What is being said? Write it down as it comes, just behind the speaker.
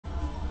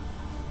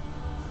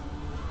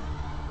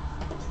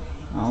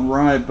All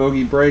right,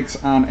 bogey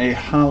breaks on a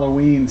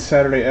Halloween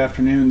Saturday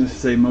afternoon. This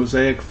is a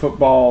Mosaic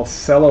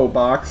FB Cello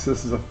Box.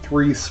 This is a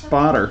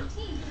 3-spotter.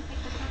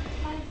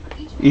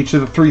 Each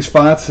of the 3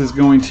 spots is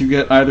going to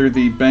get either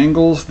the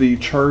Bengals, the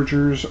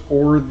Chargers,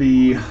 or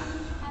the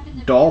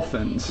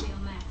Dolphins.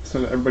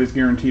 So everybody's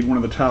guaranteed one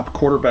of the top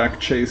quarterback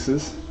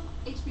chases.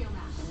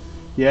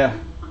 Yeah,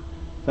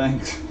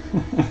 thanks.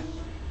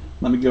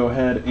 Let me go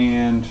ahead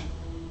and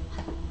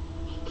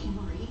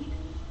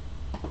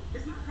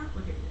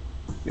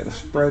get a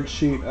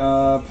spreadsheet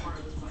up,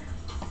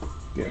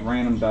 get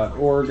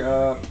random.org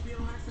up.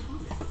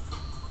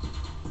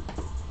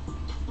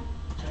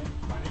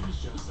 My name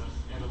is Joseph,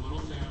 and a little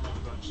thing I love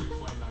about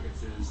Chick-fil-A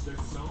nuggets is they're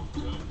so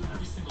good.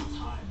 Every single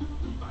time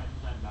you bite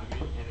that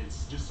nugget, and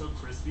it's just so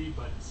crispy,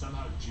 but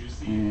somehow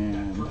juicy,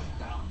 that perfect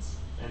balance.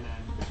 And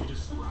then if you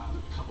just grab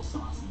a couple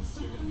sauces,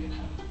 you're going to be in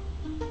heaven.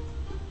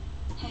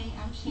 Hey,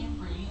 I'm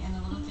Chambray, and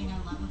the little thing I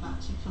love about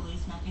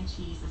Chick-fil-A's mac and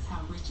cheese is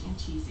how rich and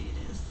cheesy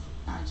it is.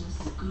 I just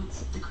scoop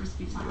the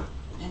crispy top,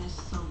 and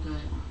it's so good.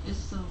 It's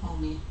so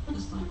homey.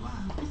 It's like, wow,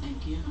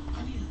 thank you.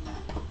 I needed that.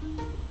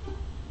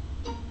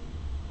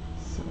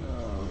 So,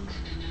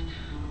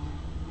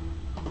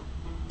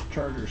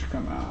 Chargers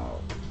come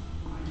out,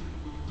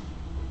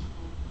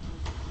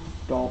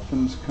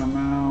 Dolphins come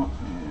out,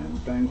 and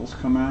Bengals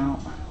come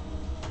out.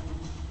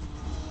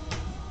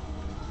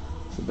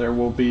 So there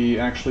will be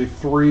actually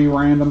 3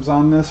 randoms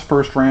on this.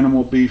 First random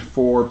will be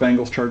for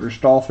Bengals, Chargers,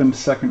 Dolphins.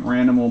 Second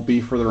random will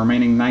be for the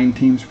remaining 9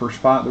 teams per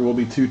spot. There will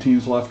be 2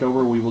 teams left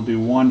over. We will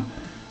do one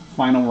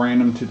final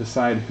random to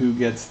decide who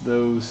gets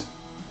those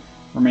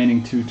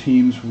remaining 2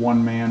 teams.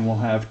 One man will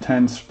have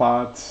 10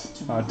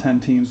 spots,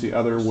 10 teams. The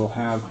other will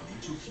have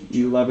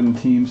 11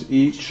 teams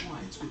each.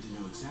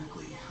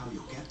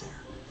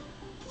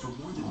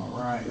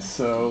 Alright,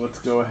 so let's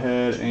go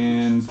ahead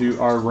and do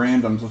our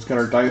randoms. Let's get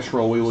our dice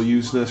roll. We will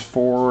use this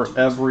for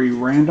every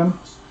random.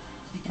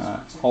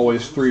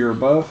 Always 3 or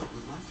above.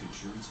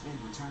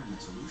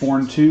 4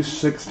 and 2,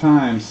 6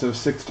 times. So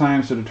 6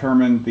 times to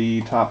determine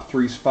the top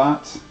 3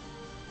 spots.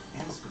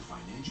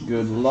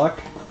 Good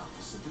luck.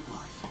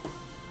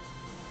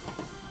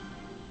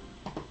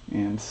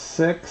 And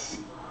 6.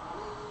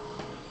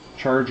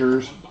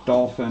 Chargers,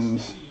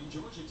 Dolphins,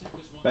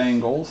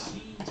 Bengals.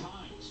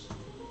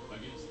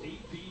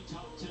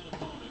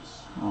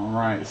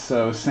 Alright,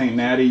 so St.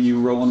 Natty, you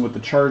rolling with the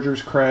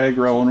Chargers. Craig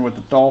rolling with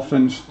the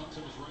Dolphins.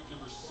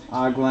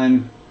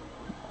 Oglen,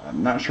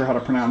 I'm not sure how to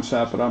pronounce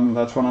that, but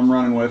that's what I'm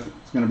running with.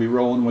 It's going to be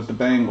rolling with the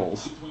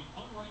Bengals.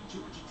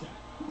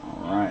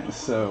 Alright,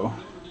 so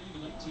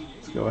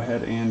let's go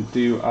ahead and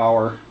do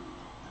our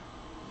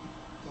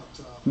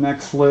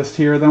next list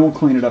here. Then we'll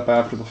clean it up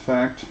after the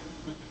fact.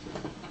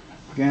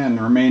 Again,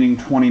 the remaining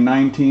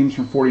 29 teams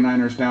from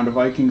 49ers down to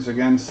Vikings.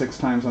 Again, 6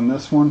 times on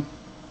this one.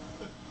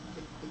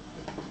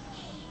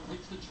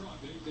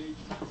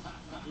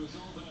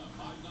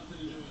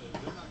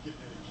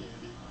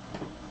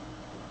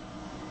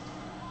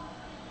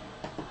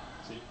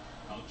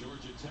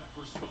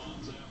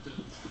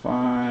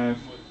 Five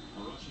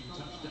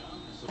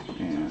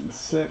and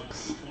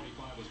 6.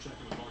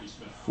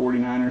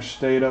 49ers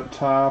stayed up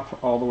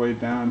top all the way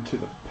down to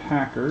the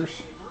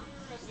Packers.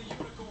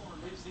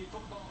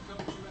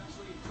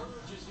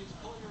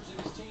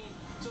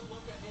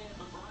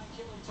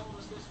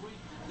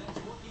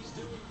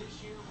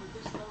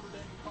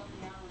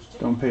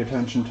 Don't pay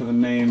attention to the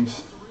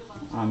names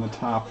on the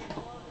top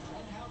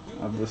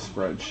of the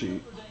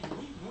spreadsheet.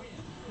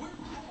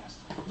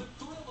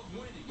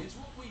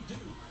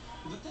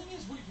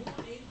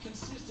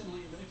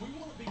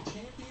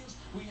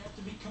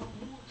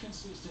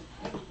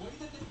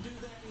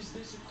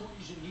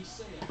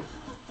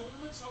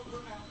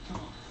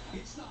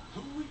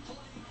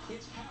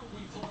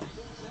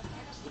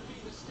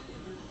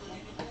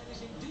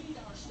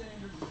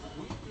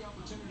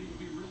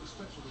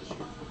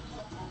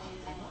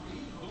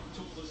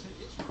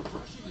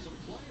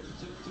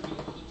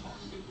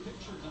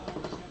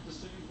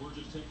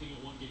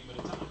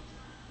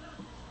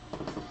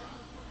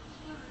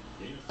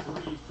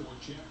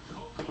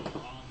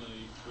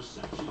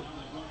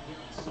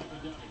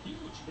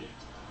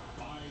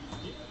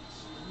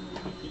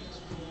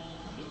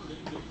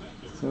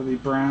 So the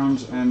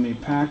Browns and the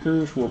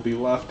Packers will be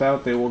left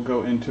out. They will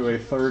go into a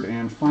 3rd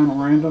and final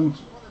random.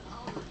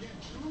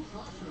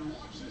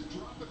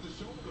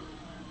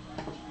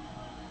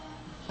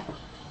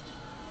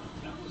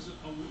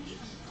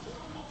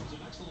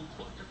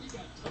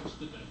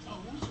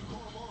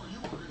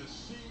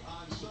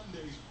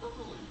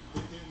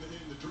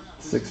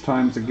 Six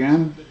times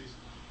again.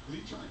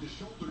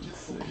 Let's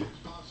see.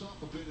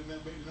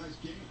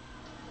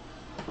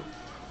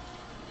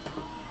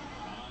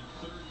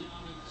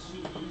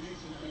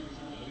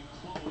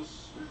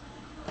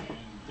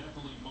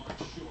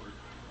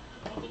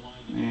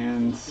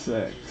 And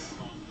 6.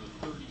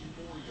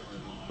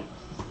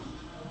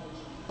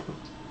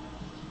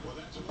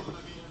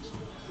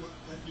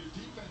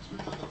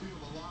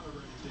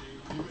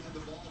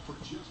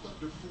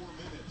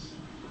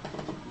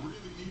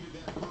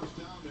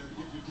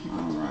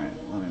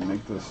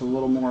 this a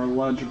little more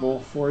legible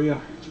for you.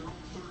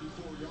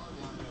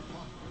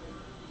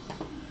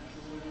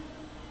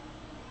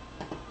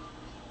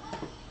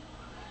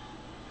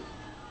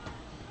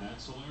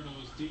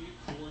 Salerno's deep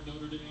for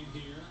Notre Dame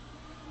here.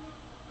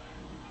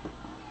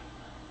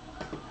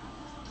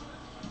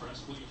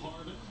 Presley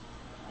Harvin,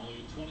 only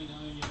a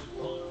 29-yard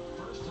punt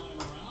first time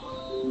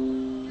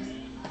around.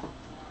 And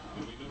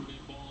it'll be Notre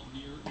Dame ball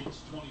near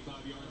its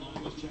 25-yard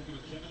line. Let's check in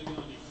with Kevin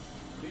Agandi.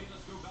 Okay,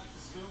 let's go back to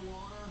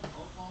Stillwater.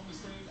 Oklahoma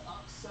State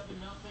up 7-0.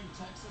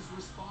 Texas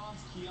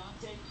responds.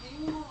 Keontae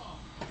Ingram.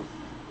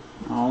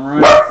 All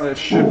right, that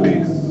should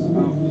be.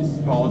 Oh,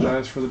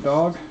 apologize for the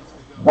dog.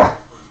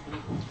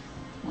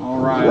 All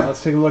right,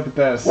 let's take a look at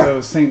that. So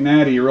St.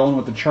 Natty, you're rolling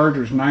with the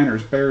Chargers,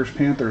 Niners, Bears,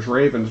 Panthers,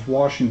 Ravens,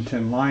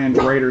 Washington, Lions,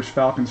 Raiders,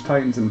 Falcons,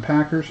 Titans, and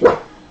Packers.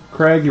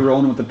 Craig, you're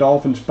rolling with the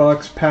Dolphins,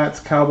 Bucks,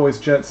 Pats, Cowboys,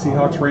 Jets,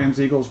 Seahawks, Rams,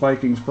 Eagles,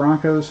 Vikings,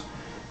 Broncos.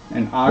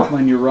 And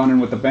Auckland, you're running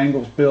with the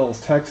Bengals, Bills,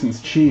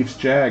 Texans, Chiefs,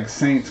 Jags,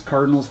 Saints,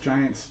 Cardinals,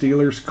 Giants,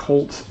 Steelers,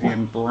 Colts,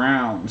 and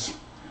Browns.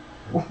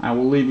 I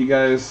will leave you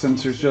guys,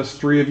 since there's just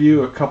 3 of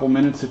you, a couple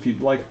minutes if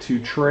you'd like to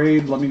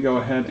trade. Let me go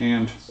ahead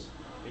and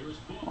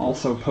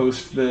also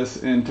post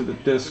this into the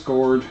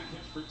Discord.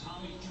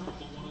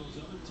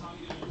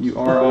 You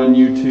are on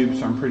YouTube,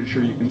 so I'm pretty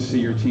sure you can see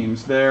your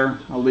teams there.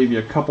 I'll leave you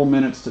a couple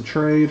minutes to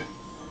trade,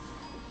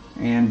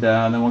 and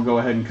then we'll go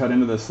ahead and cut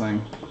into this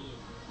thing.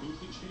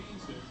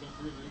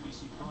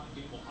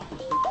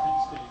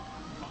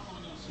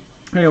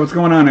 Hey, what's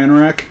going on,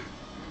 Anorak?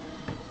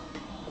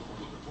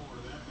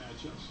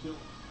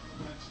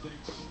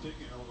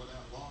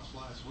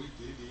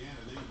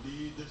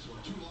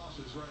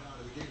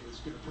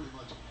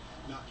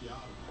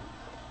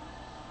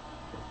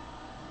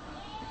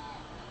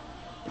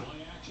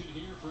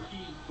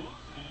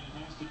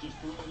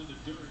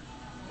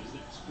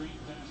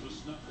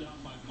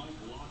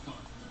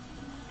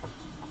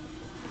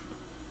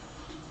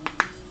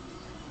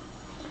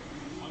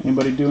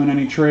 Anybody doing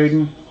any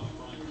trading?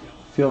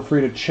 Feel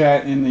free to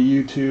chat in the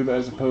YouTube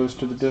as opposed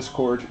to the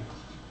Discord.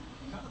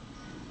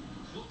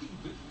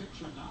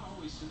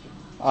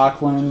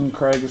 Auckland,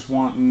 Craig is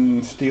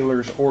wanting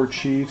Steelers or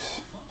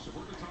Chiefs.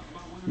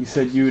 You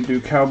said you would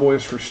do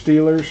Cowboys for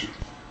Steelers.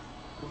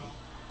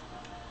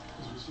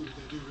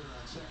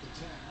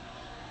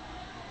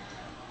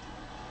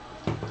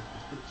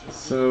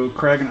 So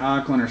Craig and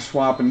Auckland are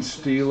swapping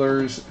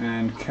Steelers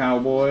and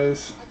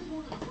Cowboys.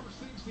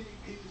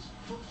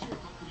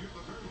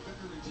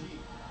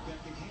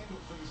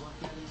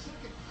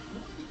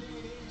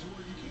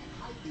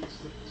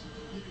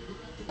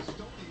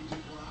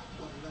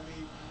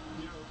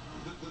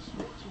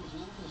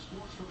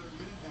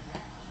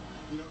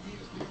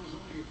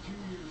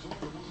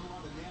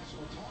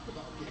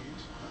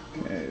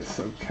 Okay,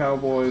 so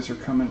Cowboys are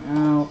coming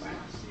out.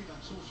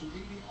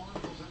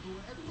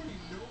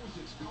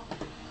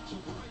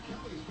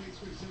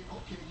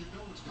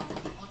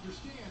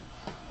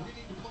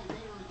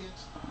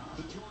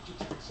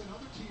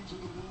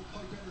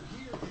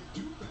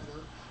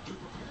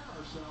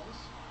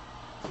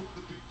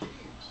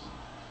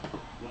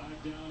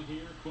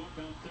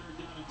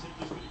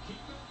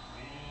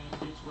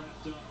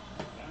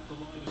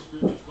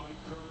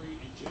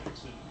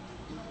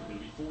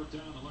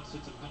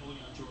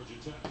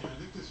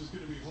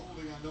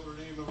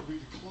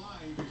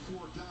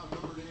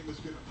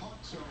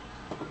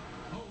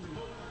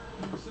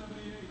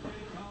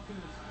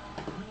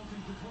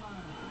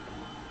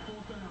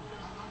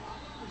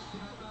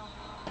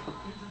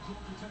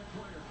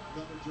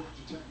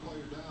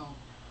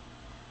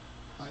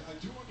 I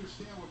do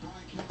understand what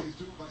Brian Kelly is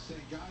doing by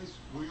saying, guys,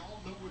 we all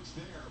know it's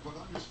there, but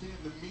understand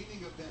the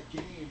meaning of that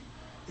game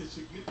is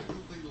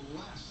significantly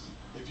less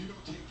if you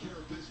don't take care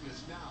of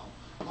business now.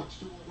 Much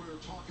to what we were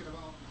talking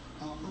about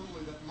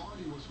earlier that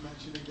Marty was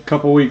mentioning.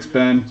 Couple weeks,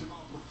 Ben.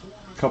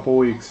 Couple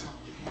weeks.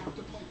 You have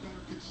to play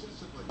better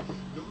consistently.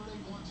 Notre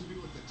Dame wants to do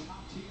with the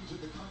top teams in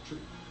the country.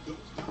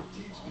 Those top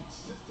teams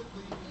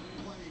consistently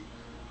play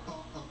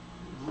a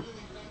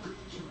really good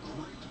to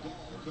great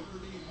ball.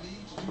 Notre Dame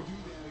needs to do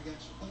that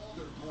against all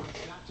their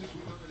opponents, not just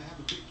when they're going to have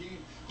a big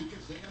game,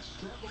 because they have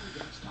struggled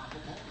against top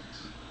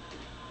opponents.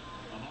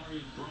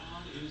 Amari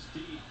Braun is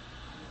deep.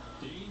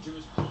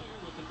 Dangerous player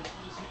with the ball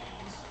in his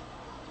hands.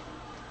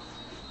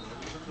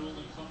 Return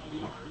only 5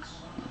 yards.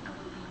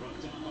 Brought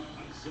down by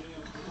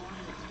Isaiah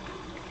Bryant.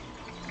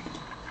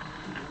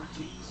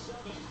 14-7.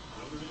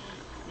 Notre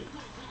Dame.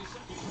 Midway through the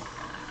second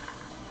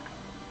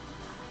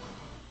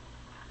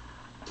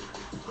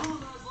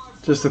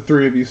quarter. Just the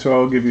 3 of you, so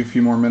I'll give you a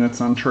few more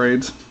minutes on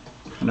trades.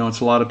 I know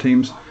it's a lot of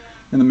teams.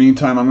 In the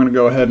meantime, I'm going to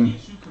go ahead and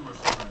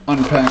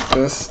unpack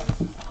this.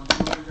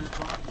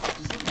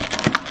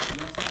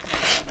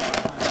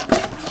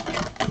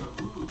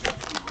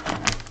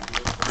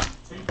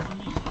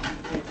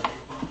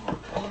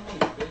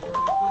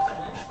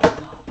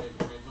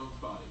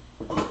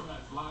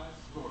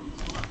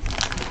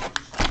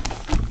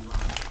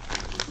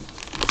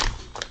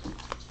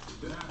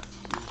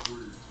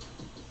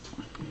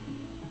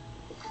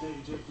 Hey,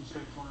 Jake from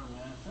Straight Corner,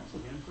 man. Thanks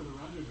again for the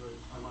Roger Droid.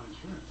 I might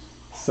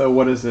So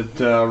what is it?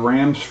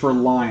 Rams for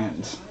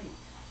Lions.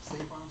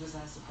 State Farm just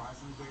has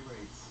surprisingly great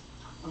rates.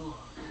 Look,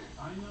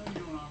 I know you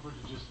don't offer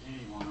to just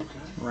anyone,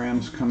 okay?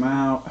 Rams come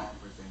out.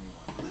 Offers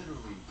anyone,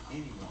 literally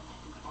anyone.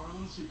 Our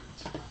little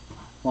secrets.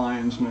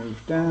 Lions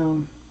move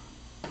down.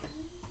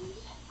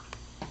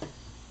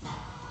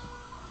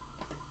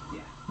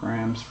 Yeah.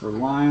 Rams for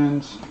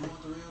Lions. You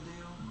want the real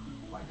deal?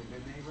 Like a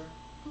good neighbor?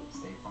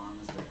 State Farm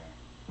is there.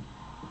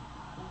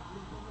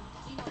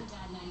 T1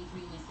 Dad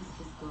 93 misses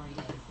his glory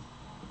days.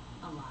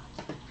 A lot.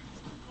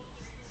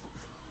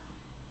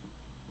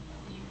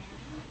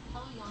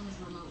 Hello Young is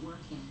remote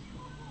working.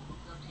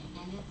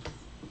 And it's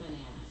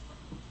bananas.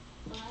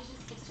 Elijah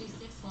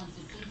 626 wants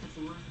to see if it's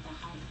worth the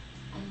hype.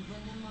 And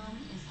Linda Mom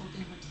is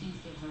hoping her teams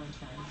give her a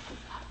turn.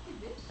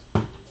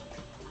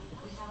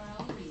 We have our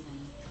own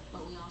reasons,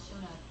 but we all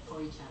showed up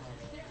for each other.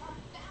 There are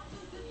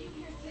thousands of you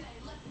here today.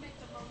 Let's make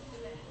the most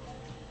of it.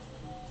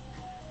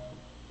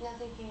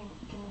 Nothing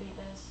can beat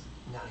this.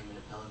 Not even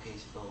a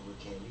pillowcase filled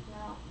with candy.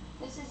 No.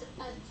 This is a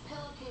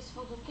pillowcase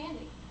filled with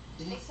candy.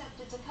 Except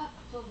it's a cup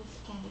filled with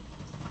candy.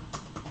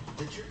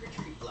 The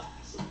trick-or-treat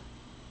blast.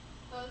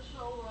 That's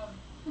so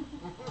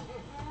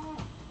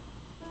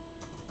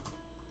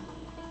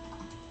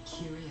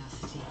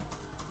Curiosity.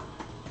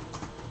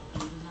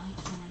 Ignite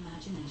your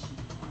imagination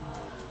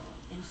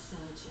in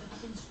search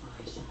of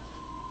inspiration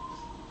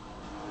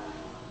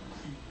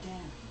and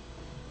daring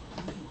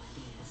new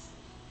ideas.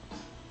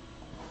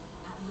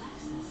 At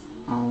Lexus,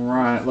 All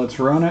right, let's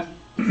run it.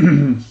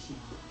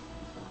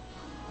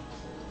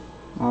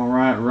 All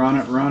right, run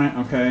it, run it.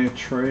 Okay,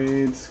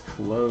 trades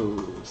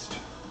closed.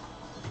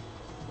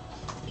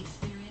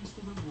 experience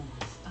the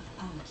rewards of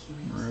our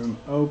curiosity. Room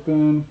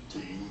open.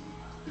 Team,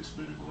 it's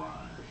been a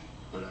grind,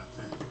 but I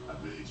think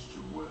I've aged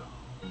you well.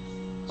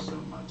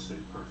 Some might say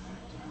perfect.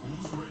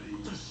 Who's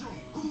ready to show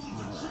who's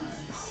the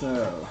cheesiest?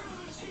 So,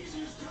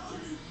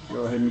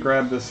 go ahead and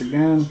grab this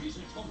again.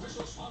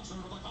 Official sponsor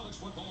of the college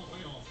football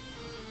playoff.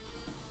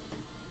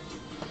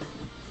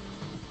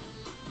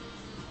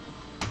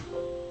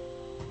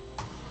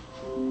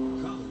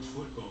 College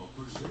football,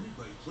 presented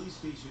by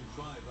PlayStation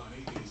 5 on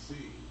ABC,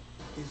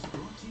 is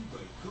brought to you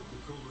by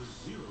Coca-Cola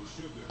Zero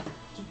Sugar.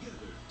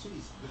 Together,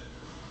 taste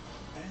better.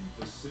 And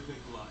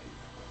Pacific Life,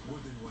 more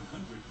than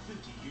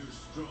 150 years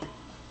strong.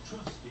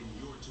 Trust in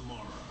your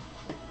tomorrow.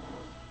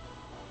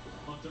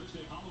 On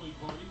Thursday, Halloween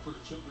party for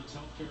Children's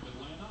Healthcare of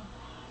Atlanta.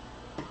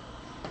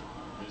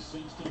 As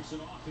Sims takes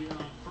it off here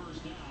on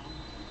first down.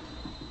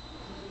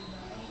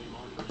 Penalty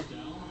markers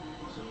down.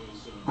 So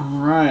is All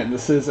right,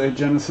 this is a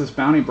Genesis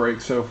bounty break.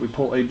 So if we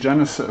pull a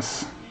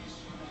Genesis,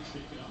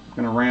 I'm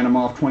going to random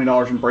off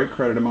 $20 in break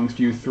credit amongst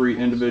you three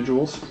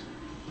individuals.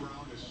 Brown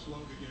is slow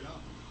to get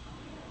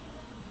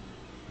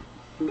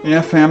up.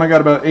 Yeah, fam, I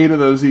got about 8 of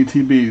those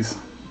ETBs.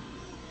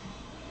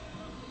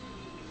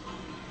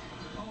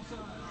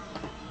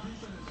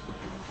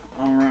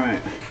 All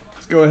right,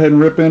 let's go ahead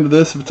and rip into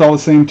this. If it's all the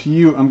same to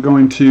you, I'm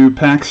going to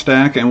pack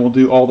stack and we'll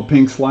do all the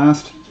pinks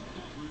last.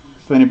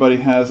 If anybody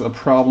has a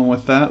problem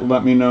with that,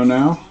 let me know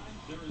now.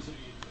 there is a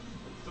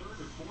third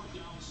or fourth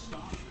down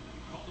stop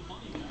called the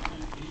money down,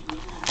 and he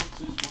literally puts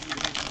his money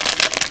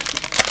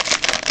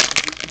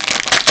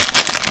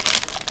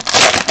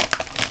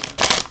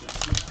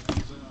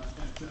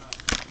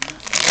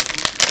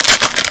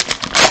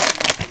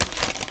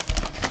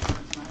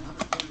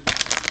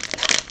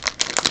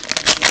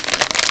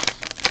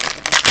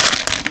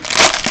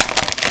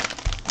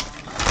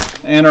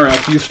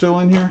Anorak, you still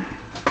in here?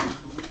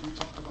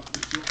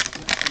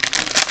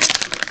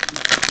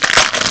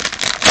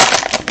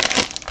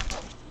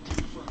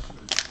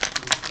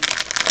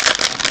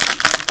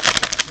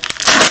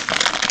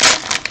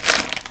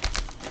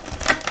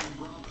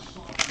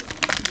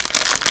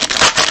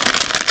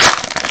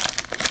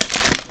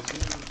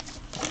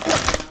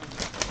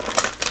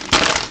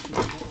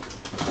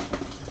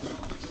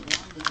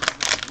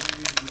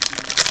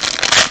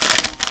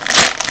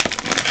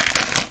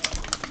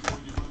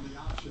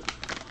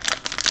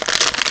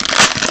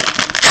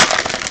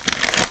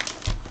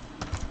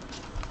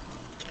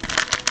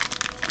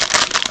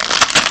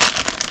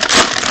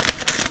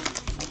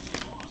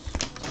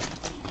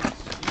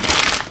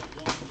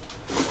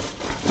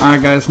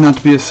 Alright guys, not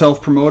to be a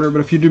self-promoter, but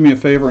if you do me a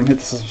favor and hit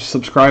the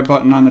subscribe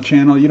button on the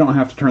channel, you don't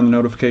have to turn the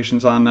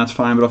notifications on, that's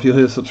fine, but if you'll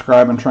hit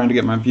subscribe, I'm trying to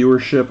get my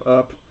viewership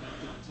up.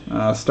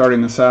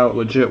 Starting this out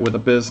legit with a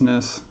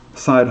business,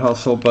 side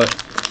hustle, but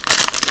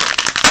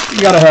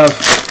you gotta have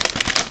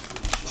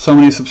so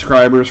many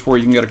subscribers before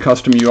you can get a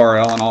custom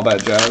URL and all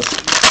that jazz.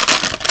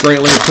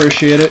 Greatly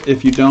appreciate it.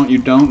 If you don't, you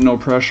don't, no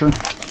pressure.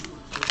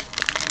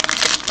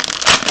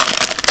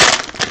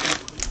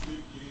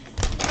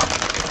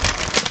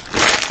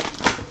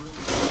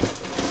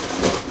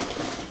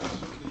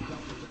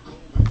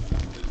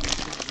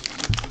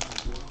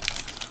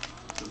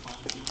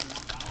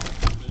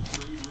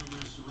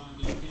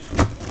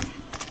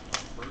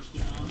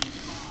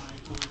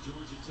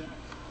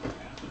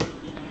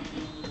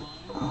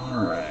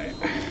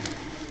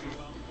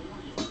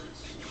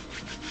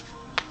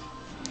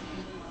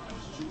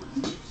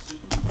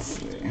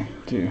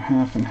 do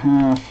half and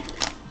half.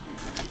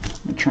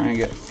 I'm trying to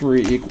get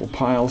 3 equal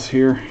piles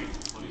here,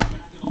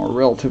 or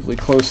relatively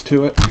close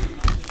to it.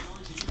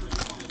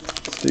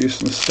 Let's do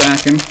some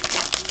stacking.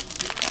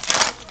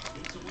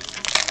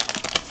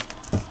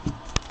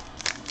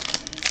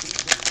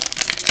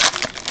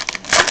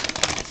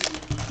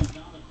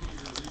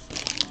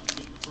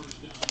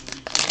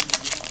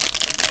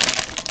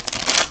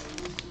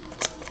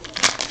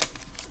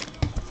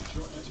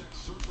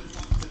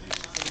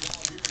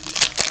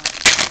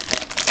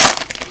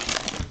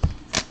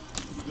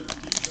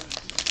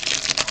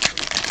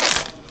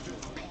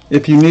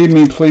 If you need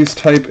me, please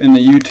type in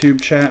the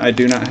YouTube chat. I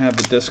do not have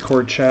the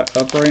Discord chat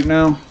up right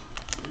now.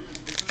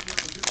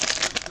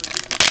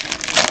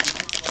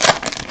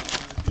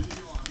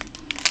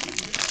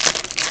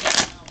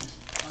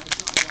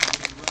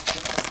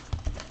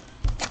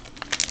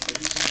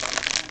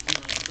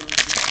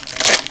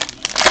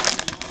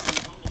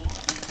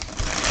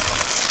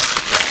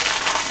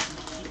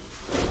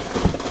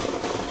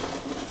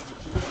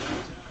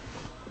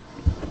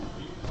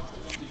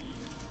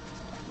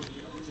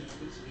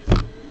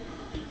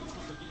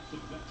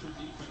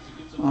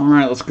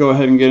 Alright, let's go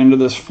ahead and get into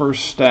this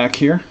first stack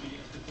here.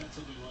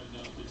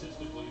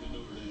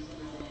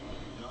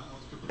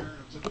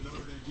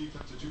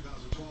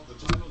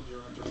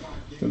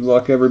 Good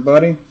luck,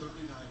 everybody.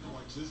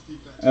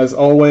 As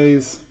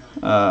always,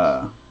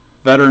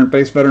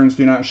 base veterans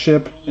do not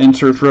ship.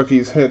 Inserts,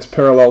 rookies, hits,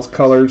 parallels,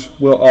 colors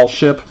will all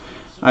ship.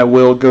 I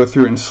will go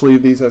through and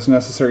sleeve these as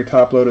necessary,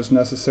 top load as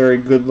necessary.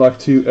 Good luck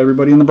to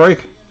everybody in the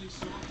break.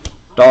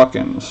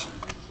 Dawkins,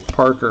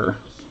 Parker,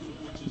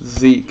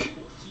 Zeke,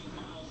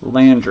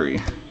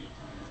 Landry,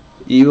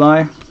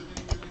 Eli,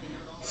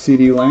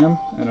 CD Lamb,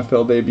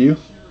 NFL debut,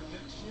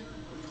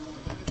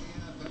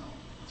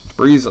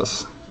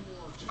 Breezes,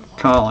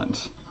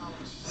 Collins,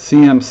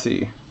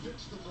 CMC.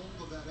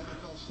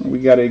 We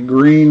got a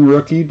green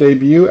rookie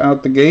debut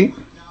out the gate.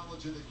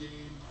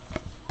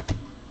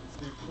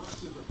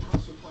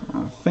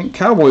 I think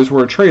Cowboys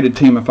were a traded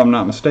team if I'm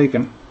not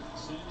mistaken.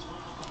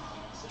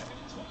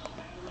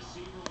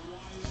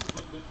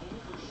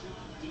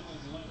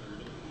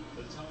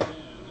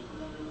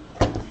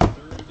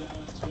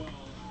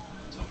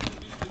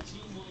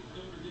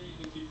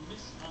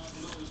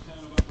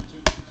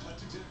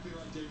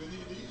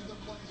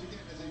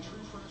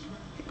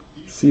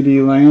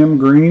 CD Lamb,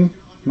 green,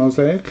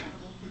 Mosaic,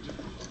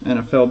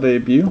 NFL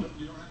debut.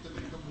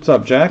 What's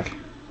up, Jack?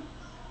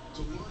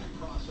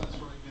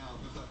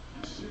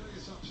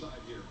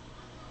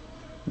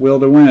 Will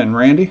to win,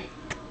 Randy.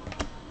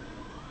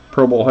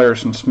 Pro Bowl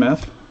Harrison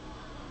Smith.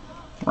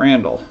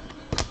 Randall.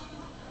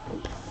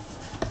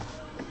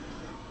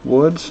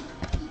 Woods.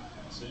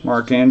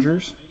 Mark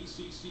Andrews.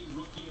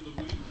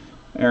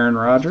 Aaron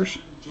Rodgers.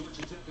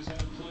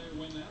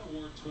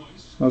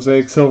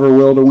 Mosaic Silver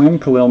Will to win,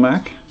 Khalil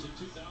Mack.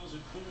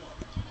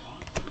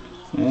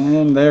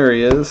 And there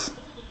he is.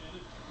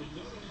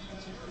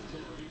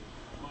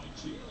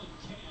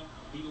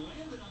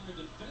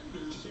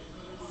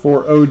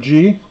 For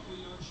OG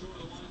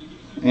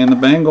and the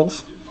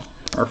Bengals,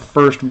 our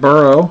first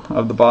Burrow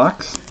of the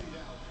box.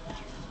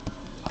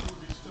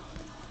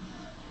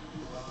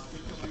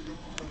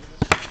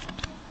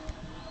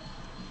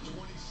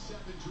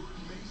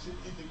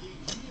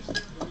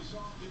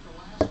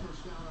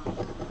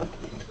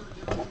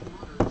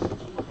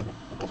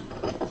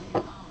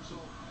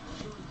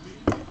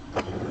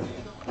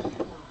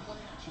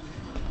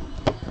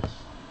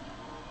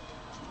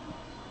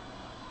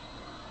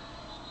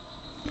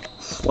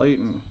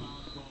 Slayton,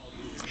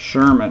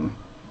 Sherman,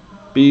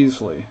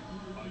 Beasley,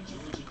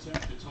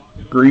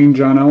 green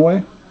John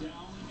Elway,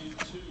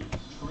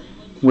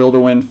 Will to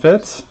win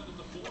Fitz,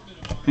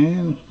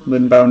 and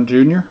Lindbaum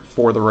Jr.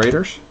 for the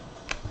Raiders.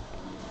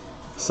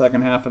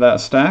 Second half of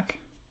that stack,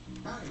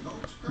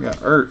 we got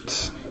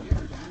Ertz,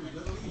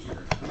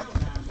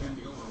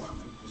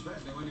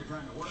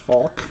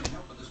 Falk,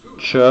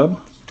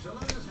 Chubb,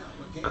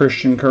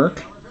 Christian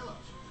Kirk.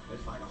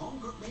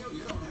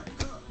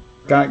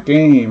 Got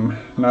game,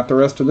 not the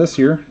rest of this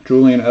year,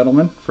 Julian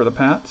Edelman for the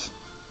Pats.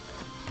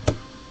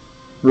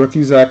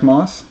 Rookie Zach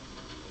Moss.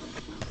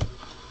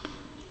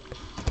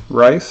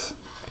 Rice,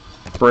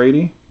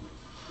 Brady,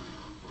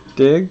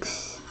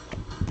 Diggs.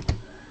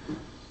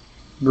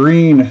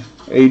 Green,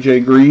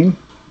 AJ Green,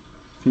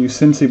 for you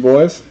Cincy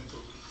boys.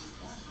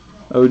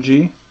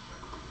 OG.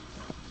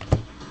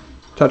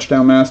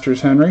 Touchdown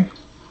Masters Henry.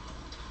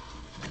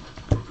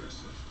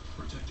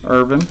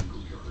 Irvin,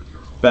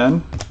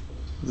 Ben,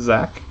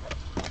 Zach.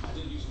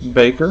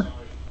 Baker,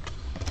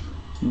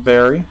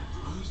 Barry,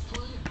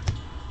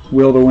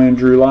 Will to win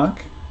Drew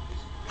Lock,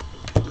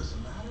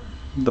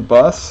 the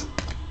Bus,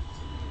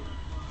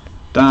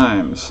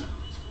 Dimes,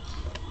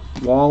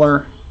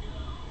 Waller,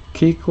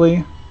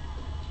 Kuechly,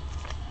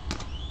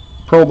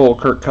 Pro Bowl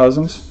Kirk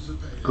Cousins,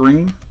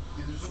 Green,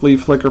 Flea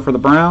Flicker for the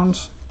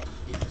Browns,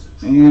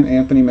 and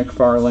Anthony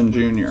McFarland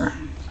Jr.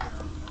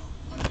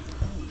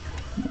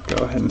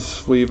 Go ahead and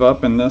sleeve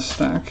up in this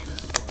stack.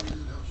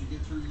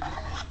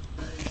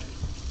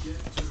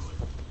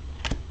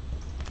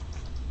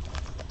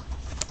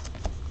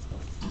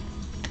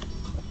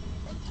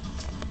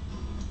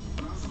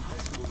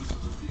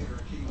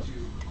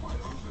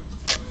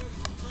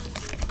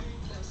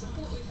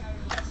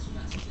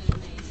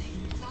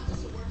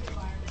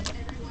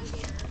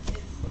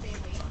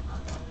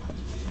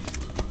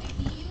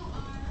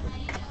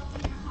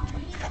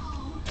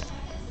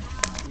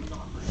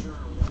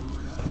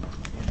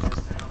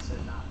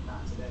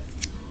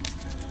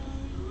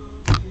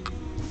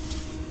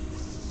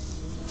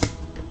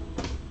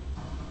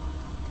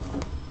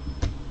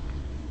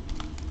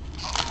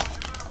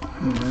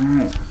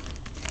 Alright.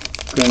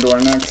 Going to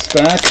our next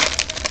stack.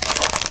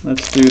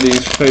 Let's do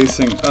these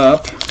facing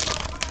up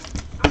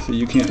so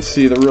you can't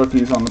see the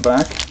rookies on the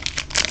back.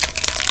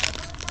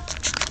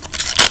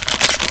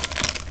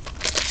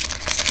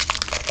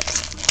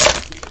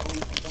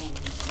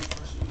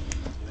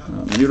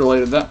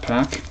 Mutilated that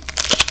pack.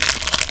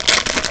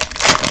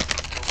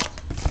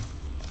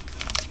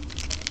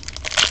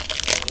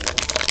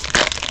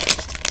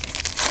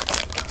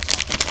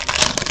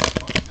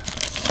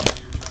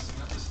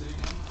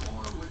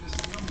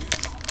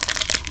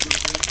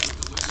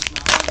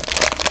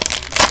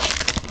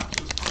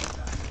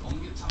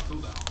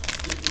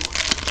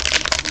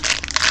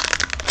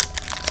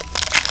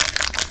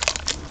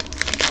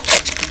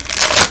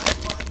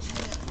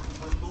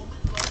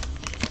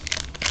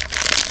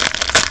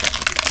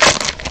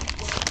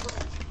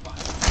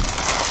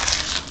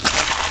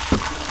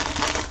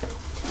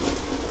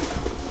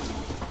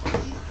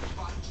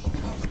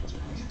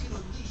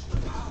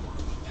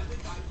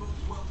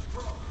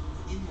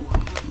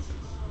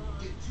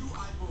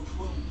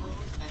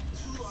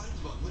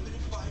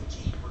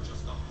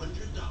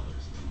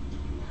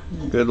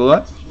 Good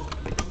luck.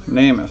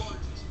 Namath,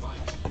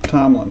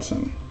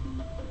 Tomlinson,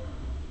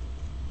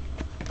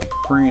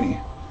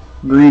 Freeney,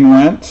 Green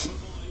Wentz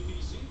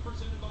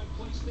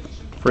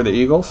for the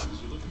Eagles.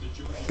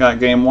 Got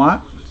Game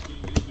Watt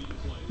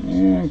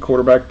and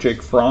quarterback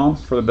Jake Fromm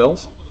for the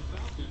Bills.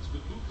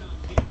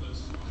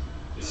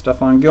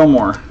 Stephon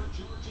Gilmore,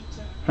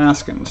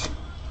 Haskins,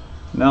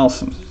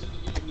 Nelson,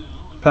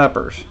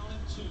 Peppers,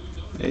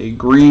 a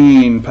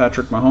green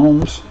Patrick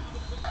Mahomes.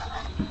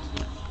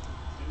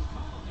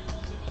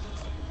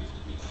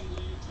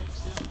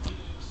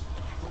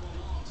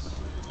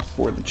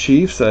 For the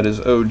Chiefs, that is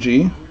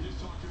OG.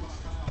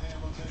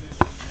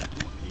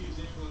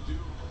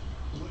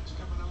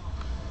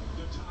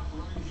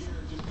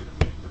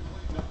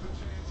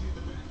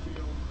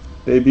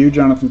 Debut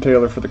Jonathan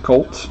Taylor for the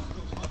Colts.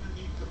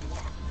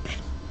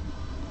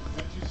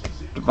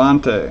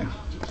 Devontae,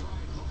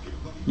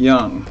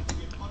 Young,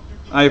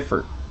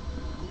 Eifert,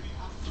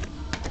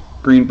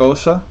 Green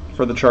Bosa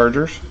for the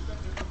Chargers.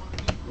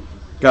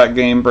 Got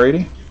Game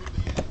Brady.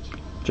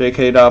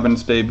 J.K.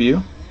 Dobbins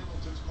debut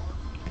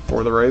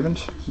for the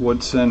Ravens,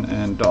 Woodson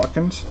and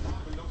Dawkins.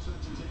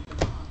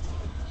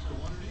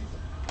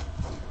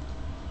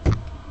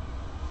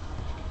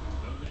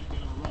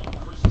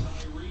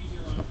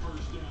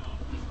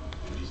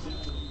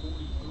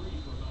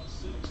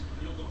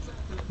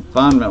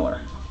 Von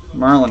Miller,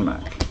 Marlon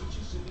Mack.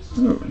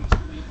 Ooh,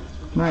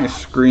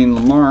 nice green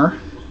Lamar.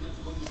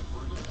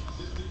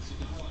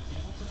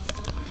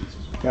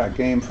 Got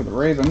Game for the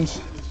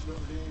Ravens.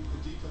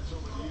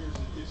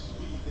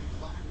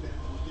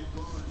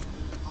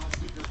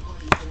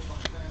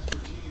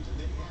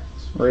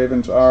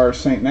 Ravens are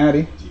St.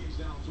 Natty.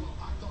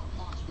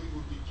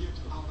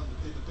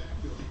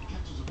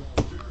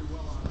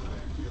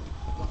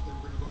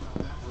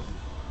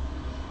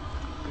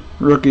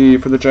 Rookie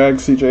for the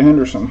Jags, C.J.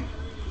 Henderson.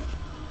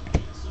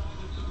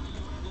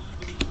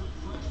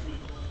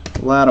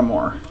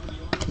 Lattimore,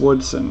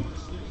 Woodson,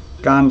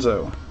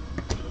 Gonzo.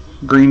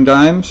 Green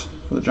Dimes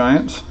for the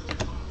Giants.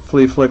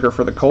 Flea Flicker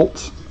for the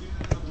Colts.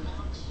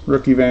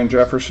 Rookie Van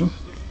Jefferson.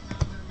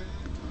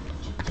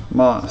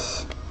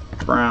 Moss,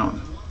 Brown,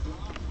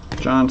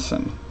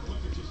 Johnson,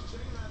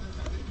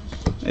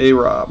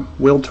 A-Rob,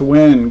 Will to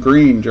Win,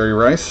 green, Jerry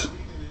Rice,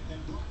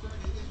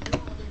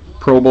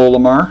 Pro Bowl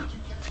Lamar,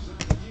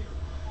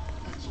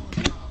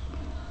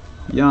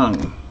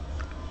 Young,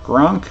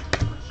 Gronk,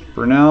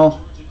 Brunell,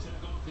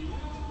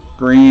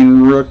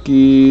 green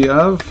rookie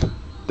of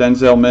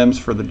Denzel Mims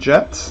for the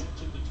Jets,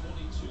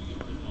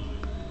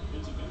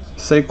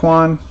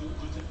 Saquon,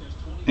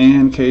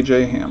 and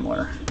KJ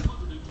Hamler.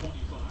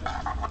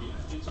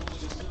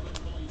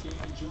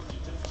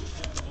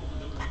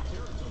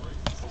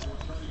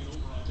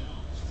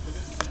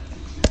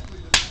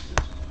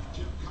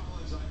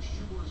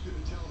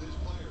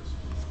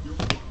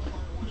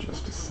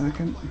 Just a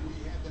second.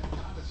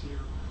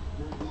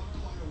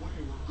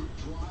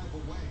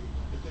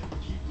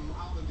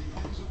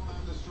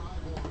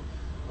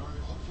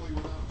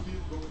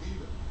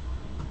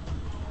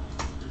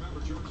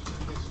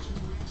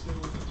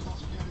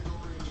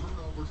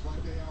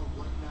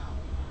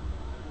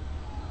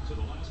 So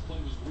the last play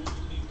was ruled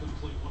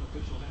incomplete. One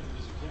official had it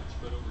as a catch,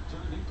 but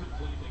overturned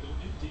incomplete. They go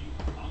empty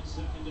on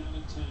 2nd down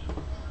and 10.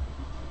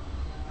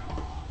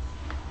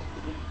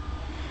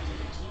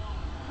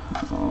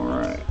 All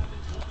right.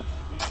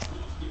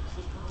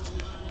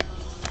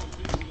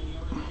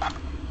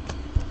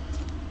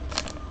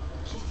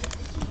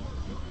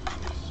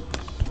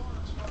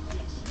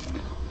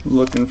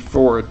 Looking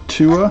for a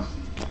Tua,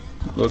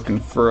 looking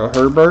for a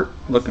Herbert,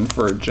 looking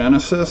for a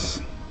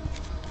Genesis.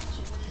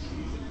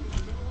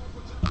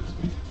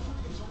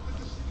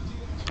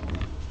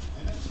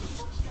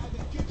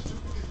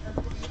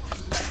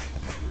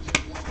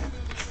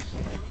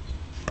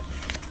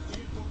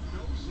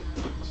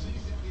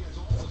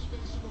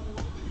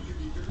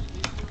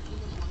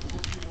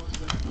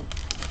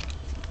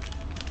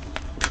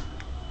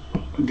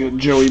 Get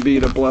Joey B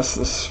to bless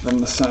this from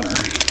the center.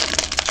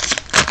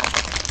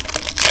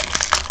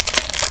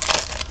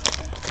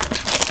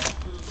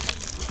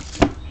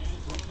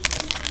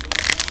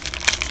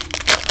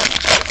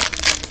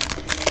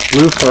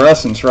 Blue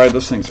fluorescence, right?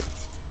 Those things are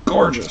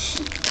gorgeous.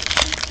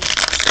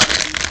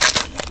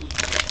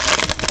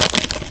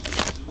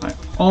 I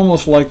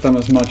almost like them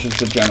as much as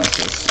the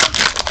Genesis.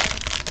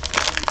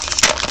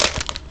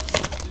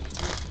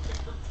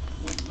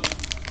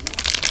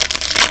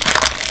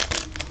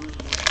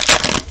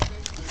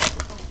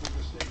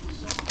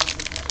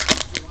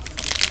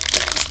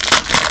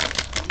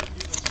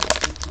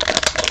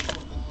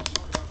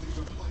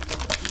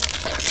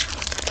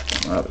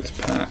 Wow, these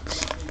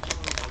packs.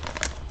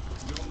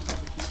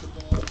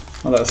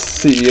 Oh, that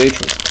CEH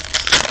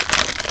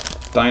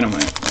was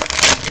dynamite.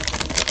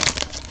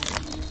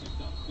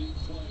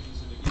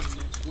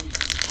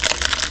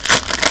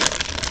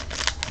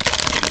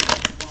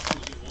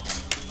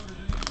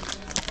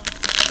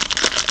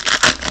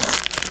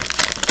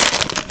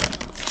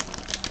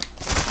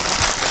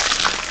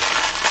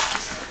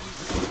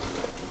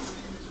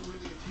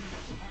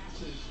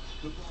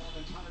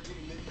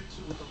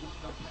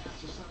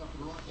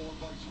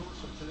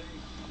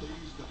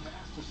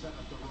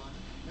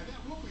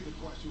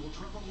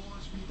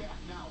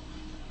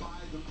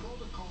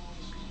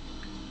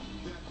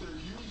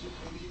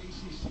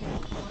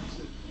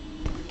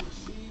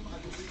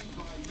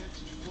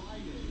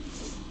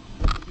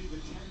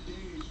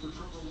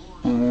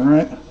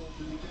 Alright,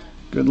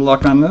 good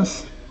luck on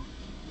this.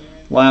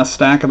 Last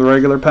stack of the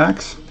regular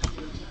packs.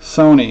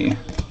 Sony,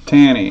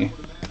 Tanny,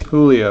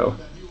 Julio,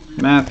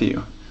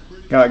 Matthew,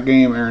 Got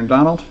Game Aaron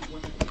Donald,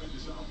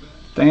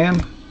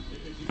 Dan,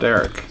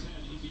 Derek,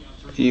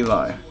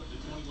 Eli,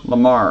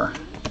 Lamar,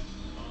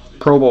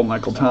 Pro Bowl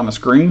Michael Thomas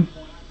Green,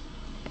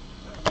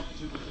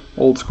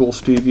 Old School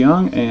Steve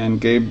Young, and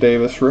Gabe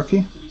Davis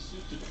rookie.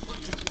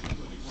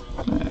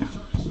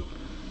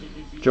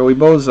 Joey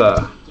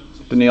Boza,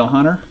 Daniil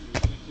Hunter,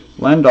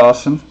 Len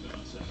Dawson,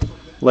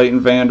 Leighton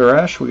Vander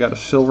Esch. We got a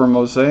silver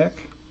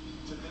mosaic.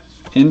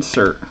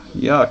 Insert.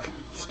 Yuck.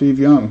 Steve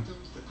Young.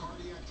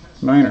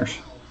 Niners.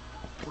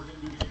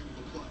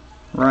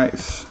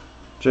 Rice.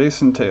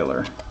 Jason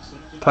Taylor.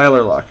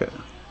 Tyler Lockett.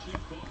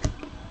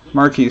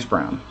 Marquise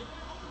Brown.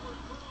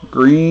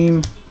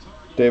 Green.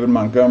 David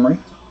Montgomery.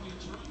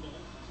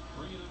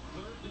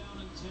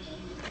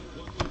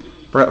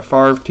 Brett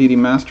Favre, TD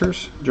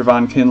Masters.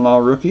 Javon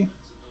Kinlaw rookie.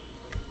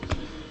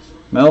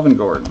 Melvin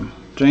Gordon.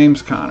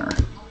 James Conner,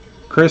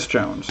 Chris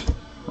Jones,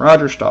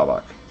 Roger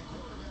Staubach,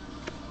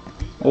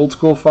 Old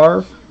School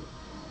Favre,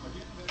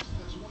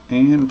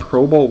 and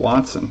Pro Bowl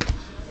Watson.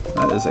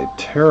 That is a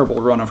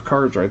terrible run of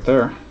cards right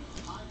there.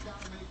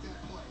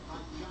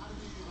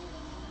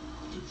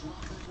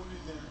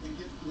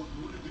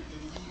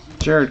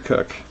 Jared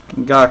Cook,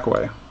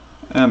 Ngakoue,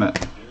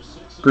 Emmett,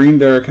 Green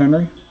Derrick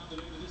Henry,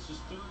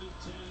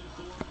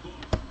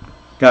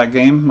 Got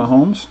Game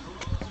Mahomes,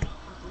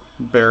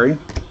 Barry,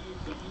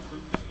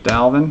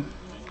 Dalvin,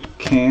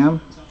 Cam,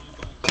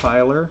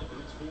 Tyler,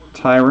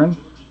 Tyron,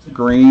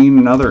 Green,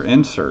 another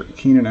insert,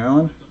 Keenan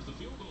Allen,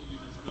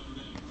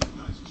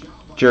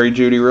 Jerry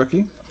Jeudy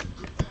rookie,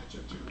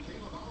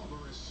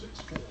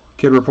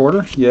 Kid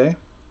Reporter, yay,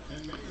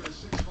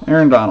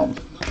 Aaron Donald,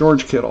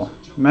 George Kittle,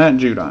 Matt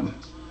Judon,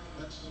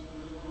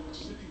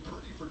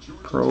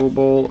 Pro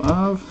Bowl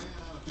of,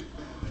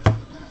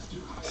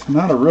 it's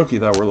not a rookie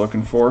that we're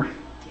looking for.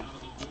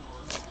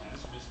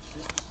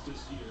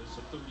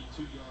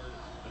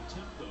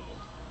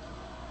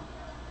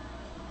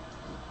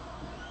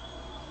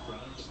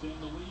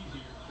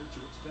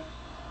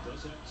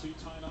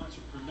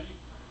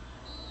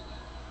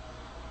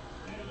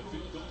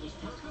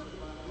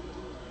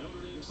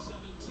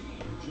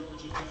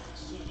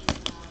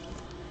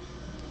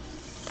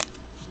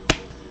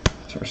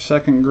 It's our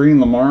second green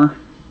Lamar.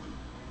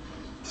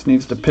 This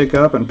needs to pick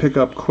up and pick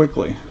up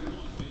quickly.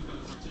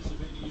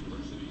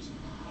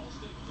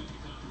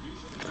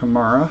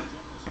 Kamara,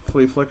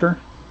 Flea Flicker,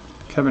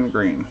 Kevin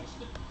Green.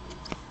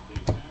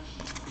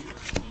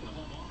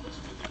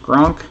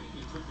 Gronk,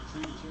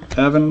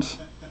 Evans,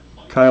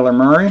 Kyler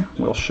Murray,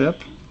 will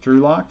ship. Drew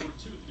Lock,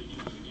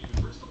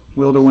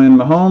 Will to Win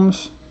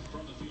Mahomes,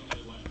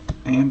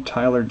 and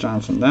Tyler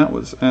Johnson. That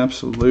was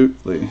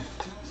absolutely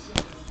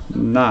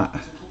not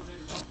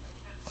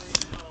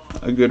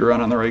a good run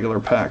on the regular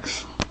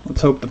packs.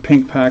 Let's hope the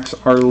pink packs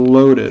are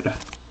loaded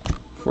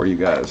for you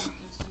guys.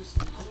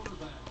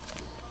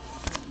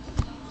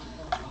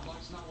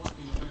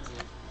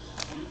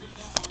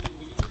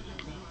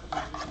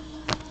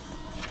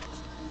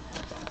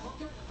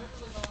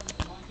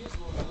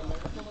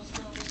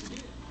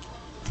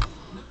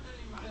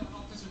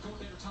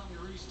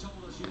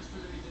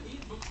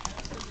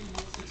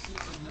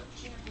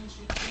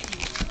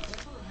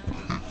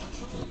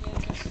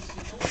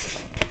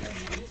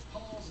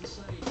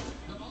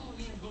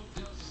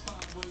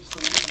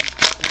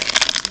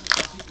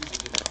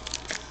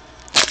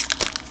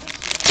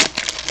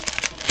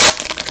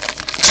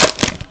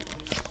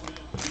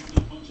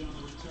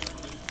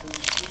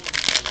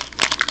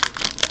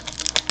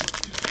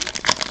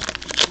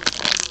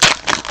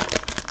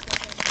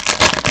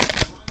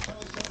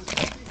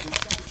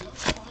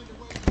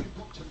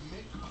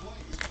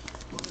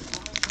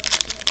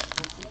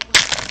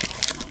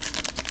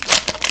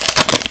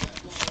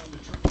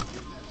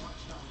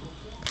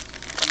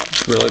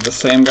 It's really the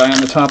same guy on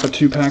the top of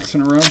 2 packs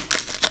in a row.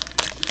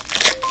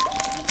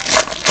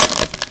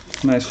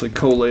 Nicely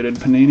collated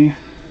panini.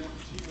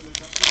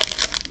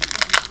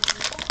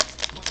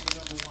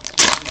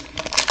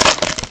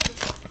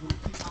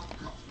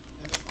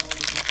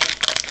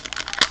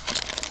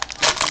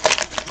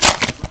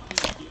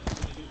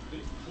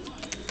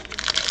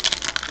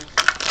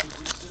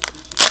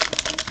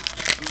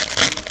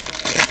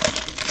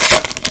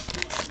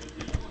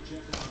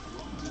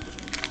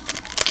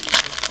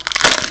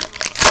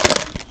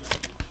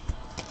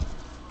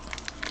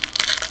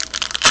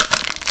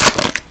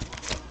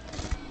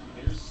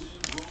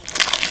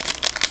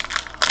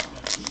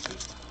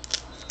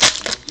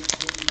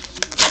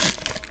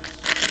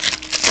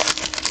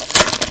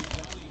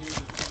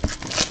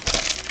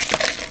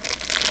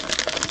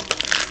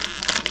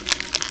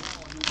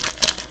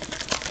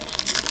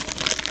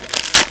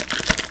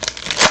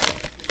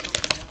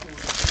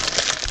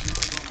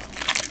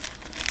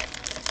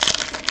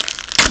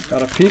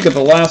 Got a peek at the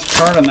last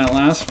card in that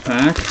last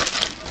pack.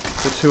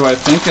 That's who I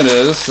think it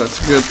is. That's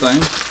a good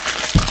thing.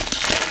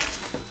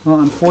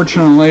 Well,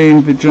 unfortunately,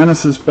 the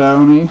Genesis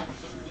bounty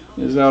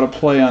is out of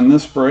play on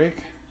this break.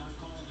 Boy,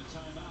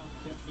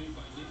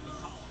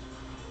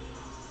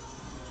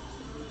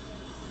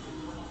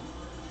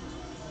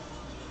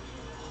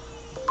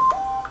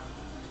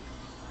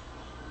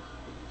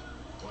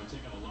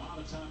 taking a lot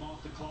of time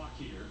off the clock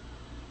here.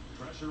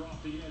 Pressure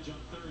off the edge on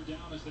 3rd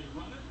down as they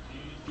run it,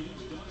 and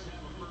Gibbs does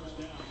have a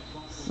 1st down. The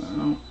clock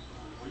will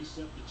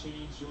reset the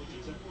change. Georgia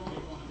Tech may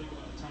want to think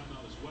about a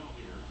timeout as well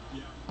here.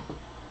 Yeah.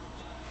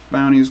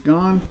 Bounty's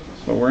gone,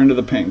 but we're into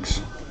the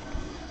pinks.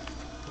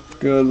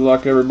 Good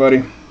luck,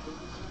 everybody.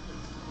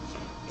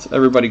 So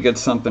everybody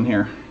gets something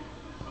here.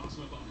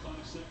 Also about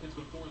 5 seconds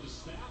before the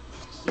snap.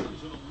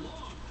 Sims with a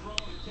long throw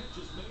and catch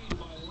is made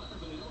by Leonard,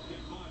 but they don't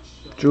get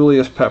much.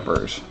 Julius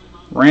Peppers,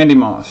 Randy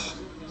Moss,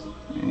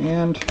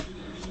 and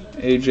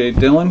A.J.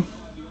 Dillon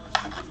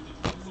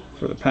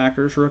for the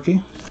Packers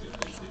rookie.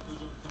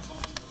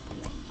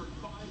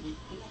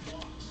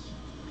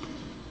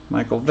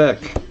 Michael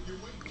Vick,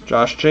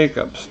 Josh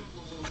Jacobs,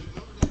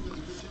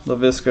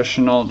 Laviska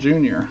Shenault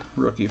Jr.,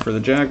 rookie for the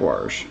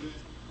Jaguars.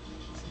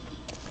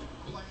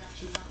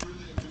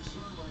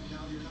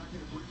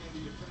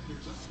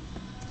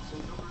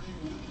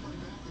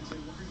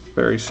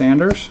 Barry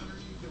Sanders,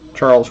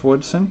 Charles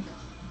Woodson,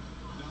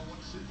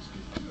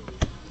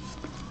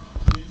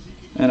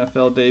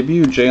 NFL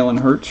debut Jalen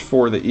Hurts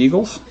for the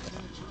Eagles.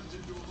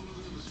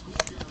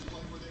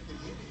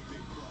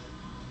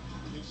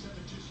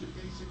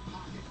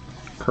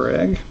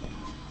 Craig,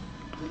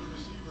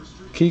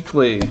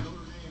 Kuechly,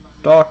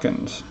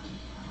 Dawkins,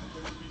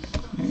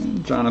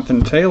 and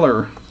Jonathan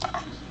Taylor,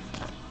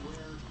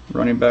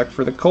 running back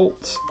for the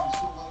Colts.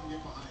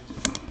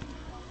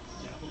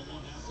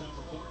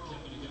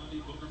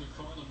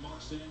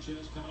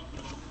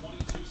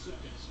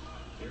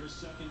 There's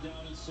 2nd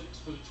down and 6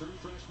 for the true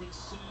freshman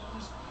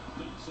Sims.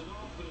 Dumps it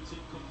off, but it's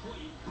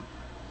incomplete.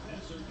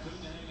 Esser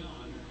couldn't hang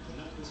on.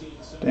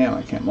 19 seconds. Damn,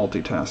 I can't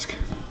multitask.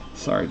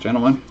 Sorry,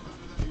 gentlemen.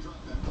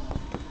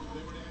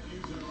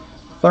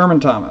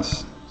 Thurman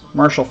Thomas,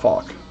 Marshall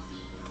Faulk,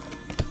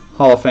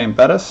 Hall of Fame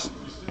Bettis,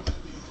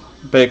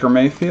 Baker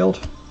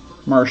Mayfield,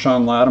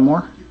 Marshawn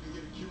Lattimore,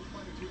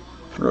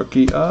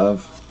 rookie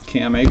of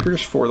Cam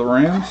Akers for the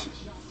Rams.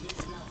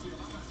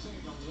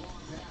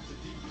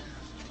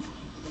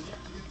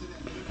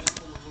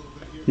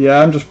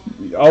 Yeah, I'm just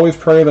always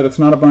pray that it's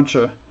not a bunch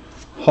of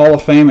Hall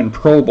of Fame and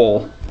Pro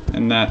Bowl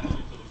in that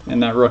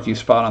rookie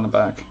spot on the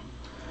back.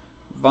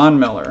 Von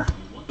Miller,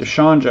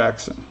 Deshaun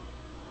Jackson,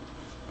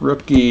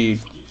 rookie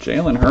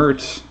Jalen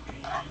Hurts,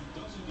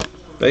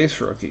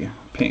 base rookie,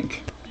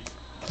 pink.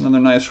 Another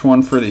nice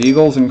one for the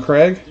Eagles and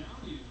Craig.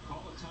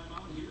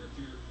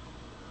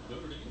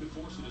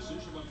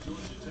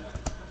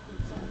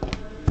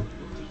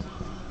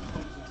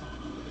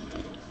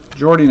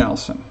 Jordy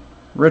Nelson,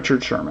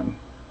 Richard Sherman,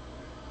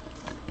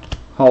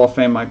 Hall of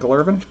Fame Michael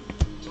Irvin,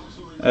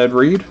 Ed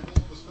Reed,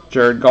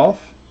 Jared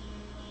Goff,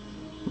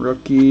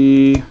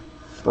 rookie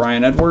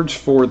Brian Edwards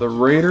for the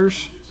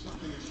Raiders.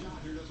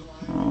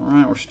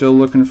 Alright, we're still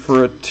looking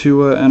for a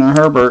Tua and a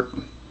Herbert.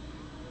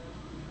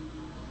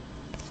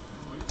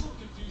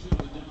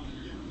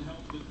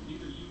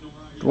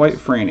 Dwight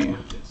Freeney,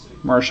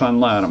 Marshawn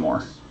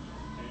Lattimore,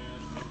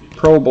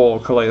 Pro Bowl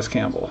Calais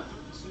Campbell,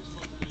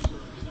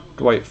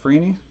 Dwight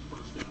Freeney,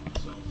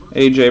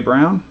 A.J.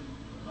 Brown,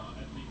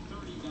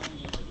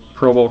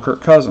 Pro Bowl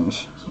Kirk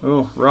Cousins.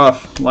 Oh,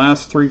 rough.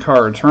 Last 3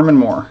 cards. Herman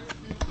Moore,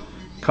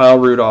 Kyle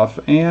Rudolph,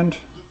 and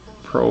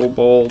Pro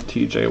Bowl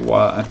T.J.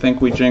 Watt. I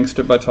think we jinxed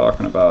it by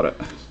talking about it.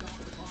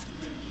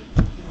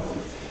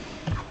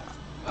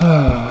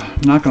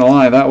 Not gonna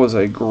lie, that was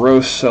a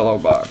gross cello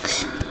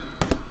box.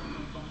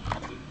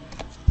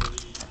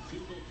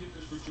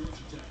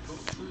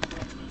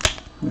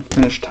 We'll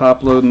finish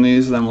top loading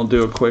these, then we'll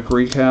do a quick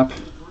recap.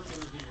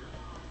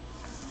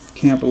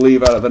 Can't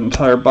believe out of the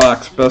entire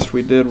box, best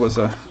we did was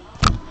a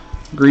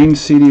green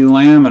CeeDee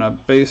Lamb and a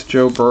base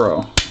Joe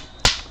Burrow.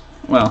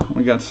 Well,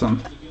 we got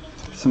some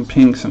some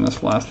pinks in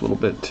this last little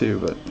bit too,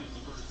 but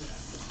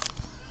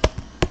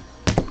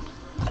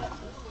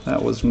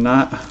that was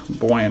not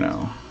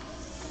bueno.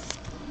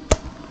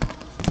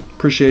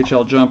 Appreciate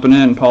y'all jumping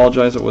in.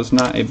 Apologize it was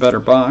not a better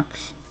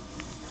box.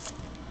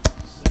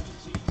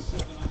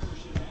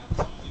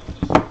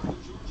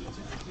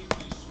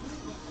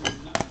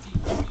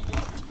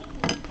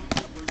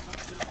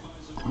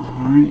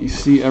 Alright, you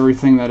see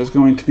everything that is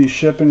going to be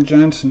shipping,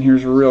 gents, and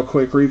here's a real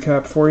quick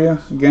recap for you.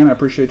 Again, I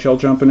appreciate y'all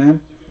jumping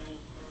in.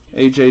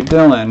 A.J.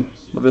 Dillon,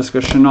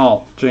 LaVisca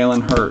Chenault,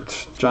 Jalen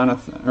Hurts,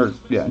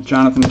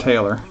 Jonathan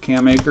Taylor,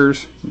 Cam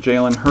Akers,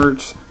 Jalen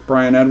Hurts,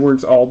 Brian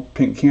Edwards, all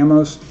pink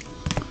camos.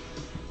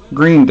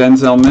 Green,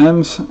 Denzel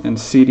Mims, and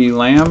C.D.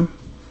 Lamb.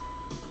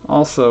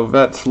 Also,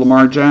 Vets,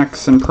 Lamar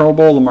Jackson, Pro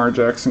Bowl, Lamar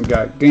Jackson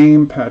got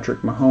game, Patrick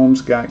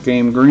Mahomes got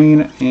game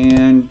green,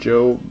 and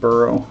Joe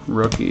Burrow,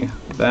 rookie.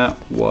 That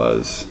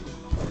was,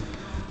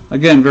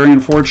 again, very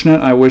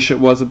unfortunate. I wish it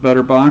was a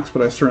better box,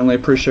 but I certainly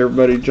appreciate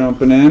everybody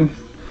jumping in.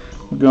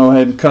 We'll go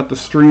ahead and cut the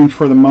stream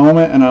for the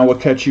moment, and I will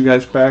catch you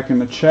guys back in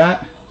the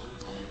chat.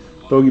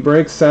 Bogey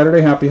Breaks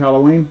Saturday. Happy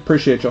Halloween.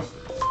 Appreciate y'all.